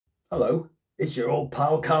Hello, it's your old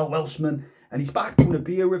pal Carl Welshman, and he's back doing a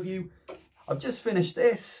beer review. I've just finished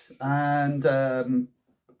this, and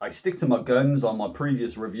I stick to my guns on my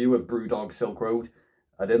previous review of Brewdog Silk Road.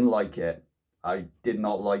 I didn't like it. I did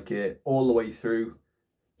not like it all the way through,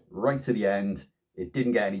 right to the end. It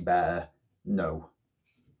didn't get any better. No.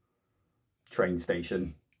 Train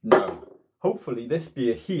station. No. Hopefully this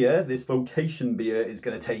beer here, this Vocation beer, is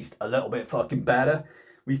going to taste a little bit fucking better.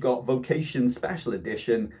 We've got Vocation Special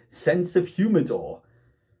Edition Sense of Humidor.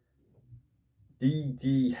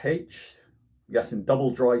 DDH, I'm guessing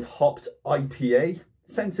double dry hopped IPA.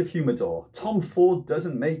 Sense of Humidor. Tom Ford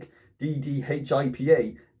doesn't make DDH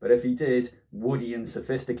IPA, but if he did, woody and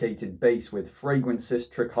sophisticated base with fragrant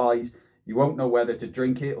citric highs. You won't know whether to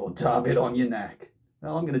drink it or dab it on your neck.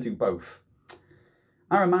 Well, I'm going to do both.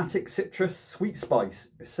 Aromatic citrus, sweet spice.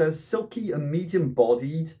 It says silky and medium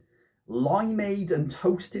bodied. Limeade and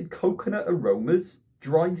toasted coconut aromas,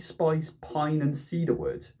 dry spice, pine and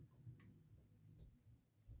cedarwood.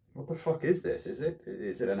 What the fuck is this? Is it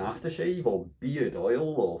an aftershave or beard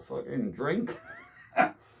oil or fucking drink?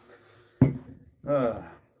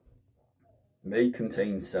 May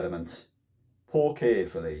contain sediment. Pour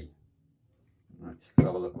carefully. Let's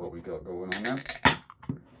have a look what we got going on now.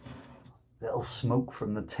 Little smoke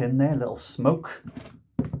from the tin there, little smoke.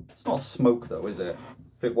 It's not smoke though, is it?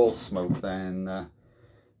 If it was smoke, then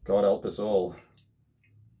God help us all.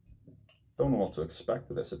 Don't know what to expect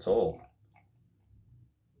with this at all.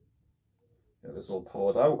 Get this all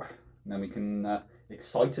poured out, and then we can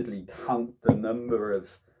excitedly count the number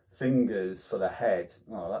of fingers for the head.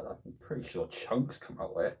 Oh, I'm pretty sure chunks come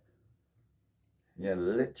out there. Yeah,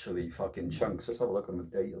 literally fucking chunks. Let's have a look on the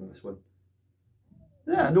date on this one.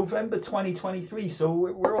 Yeah, November 2023. So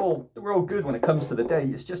we're all good when it comes to the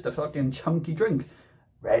date. It's just a fucking chunky drink.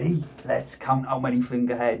 Ready? Let's count how many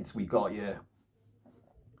finger heads we got here.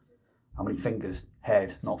 How many fingers?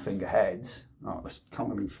 Head, not finger heads. Oh, let's count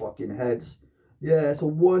how many fucking heads. Yeah, so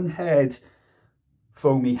one head.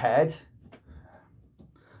 Foamy head.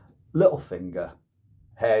 Little finger.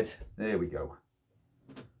 Head. There we go.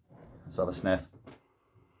 Let's have a sniff.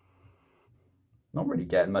 Not really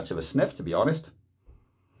getting much of a sniff, to be honest.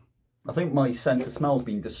 I think my sense of smell's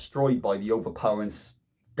been destroyed by the overpowering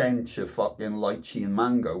stench of fucking lychee and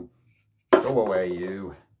mango. Go away,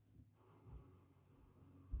 you.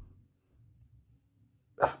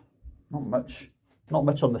 Not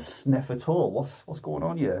much on the sniff at all. What's going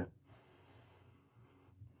on here?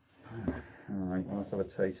 Alright, let's have a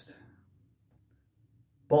taste.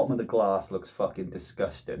 Bottom of the glass looks fucking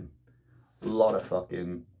disgusting. A lot of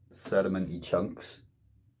fucking sedimenty chunks.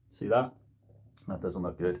 See that? That doesn't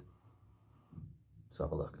look good. Let's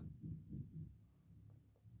have a look.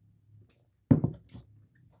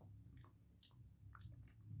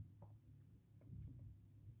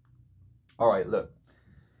 All right, look,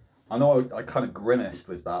 I know I kind of grimaced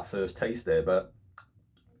with that first taste there, but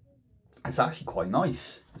it's actually quite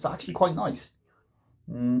nice. It's actually quite nice.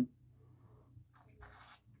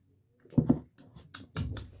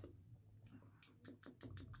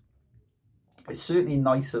 It's certainly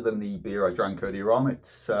nicer than the beer I drank earlier on.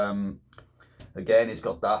 It's, again, it's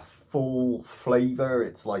got that full flavour.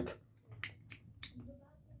 It's like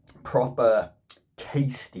proper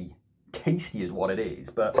tasty. Tasty is what it is,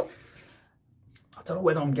 but I don't know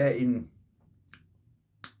whether I'm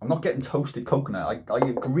not getting toasted coconut. I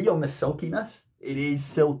agree on the silkiness. It is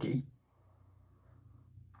silky.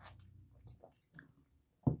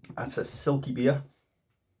 That's a silky beer.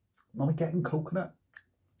 Am I getting coconut?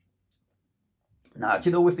 Nah, do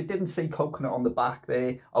you know, if it didn't say coconut on the back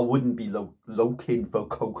there, I wouldn't be looking for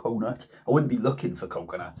coconut. I wouldn't be looking for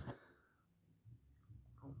coconut.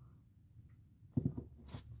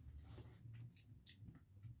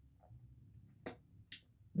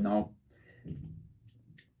 No. It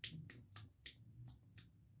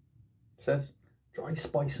says dry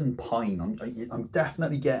spice and pine. I'm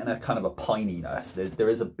definitely getting a kind of a pininess. There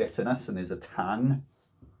is a bitterness and there's a tang.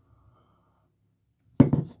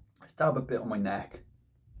 Let's dab a bit on my neck.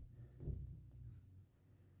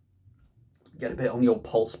 Get a bit on the old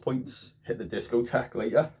pulse points. Hit the discotheque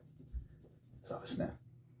later. Let's have a sniff.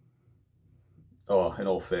 Oh, in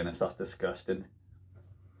all fairness, that's disgusting.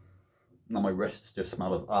 Now my wrists just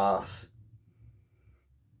smell of arse.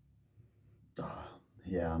 Oh,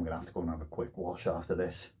 yeah, I'm going to have to go and have a quick wash after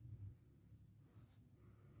this.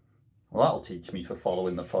 Well, that'll teach me for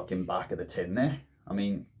following the fucking back of the tin there. I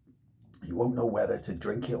mean, you won't know whether to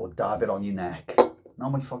drink it or dab it on your neck. Now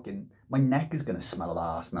my neck is going to smell of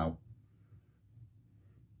arse now.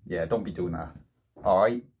 Yeah, don't be doing that.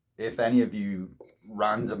 Alright, if any of you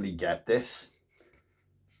randomly get this,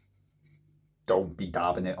 don't be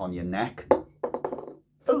dabbing it on your neck.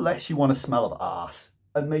 Unless you want to smell of arse.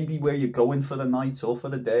 And maybe where you're going for the night or for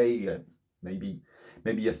the day. Maybe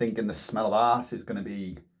you're thinking the smell of arse is going to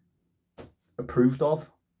be approved of.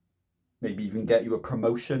 Maybe even get you a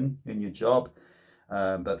promotion in your job.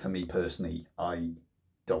 But for me personally, I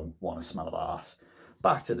don't want to smell of arse.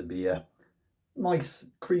 Back to the beer. Nice,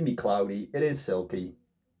 creamy, cloudy. It is silky.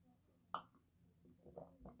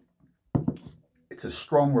 It's a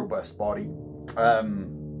strong, robust body.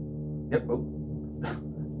 Yep, well,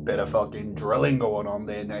 bit of fucking drilling going on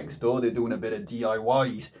there next door. They're doing a bit of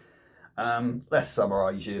DIYs. Let's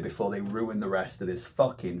summarise here before they ruin the rest of this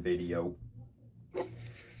fucking video.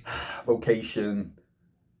 Vocation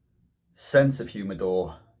Sense of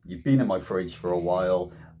Humidor. You've been in my fridge for a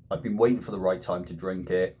while. I've been waiting for the right time to drink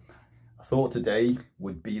it. I thought today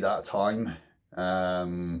would be that time.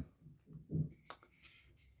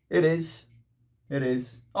 It is. It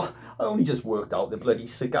is. Oh, I only just worked out the bloody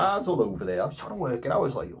cigars all over there. I was trying to work it out. I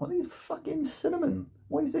was like, what are these fucking cinnamon?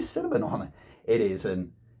 Why is this cinnamon on it? It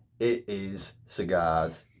isn't. It is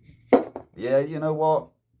cigars. Yeah, you know what?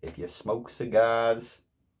 If you smoke cigars,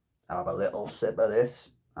 have a little sip of this.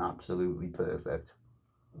 Absolutely perfect.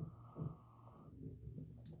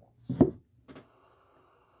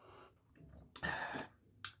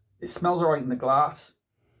 It smells alright in the glass.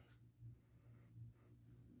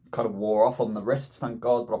 Kind of wore off on the wrists, thank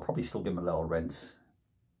God, but I'll probably still give them a little rinse.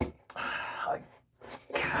 I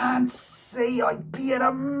can't say I'd be in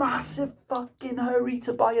a massive fucking hurry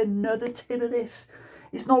to buy another tin of this.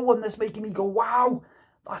 It's not one that's making me go, wow,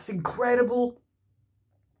 that's incredible.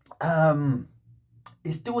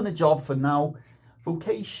 It's doing the job for now.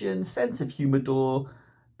 Vocation Sense of Humidor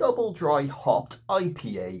double dry hopped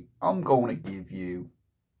IPA. I'm going to give you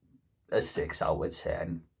a 6 out of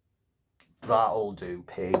 10. That'll do,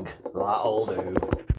 pig. That'll do.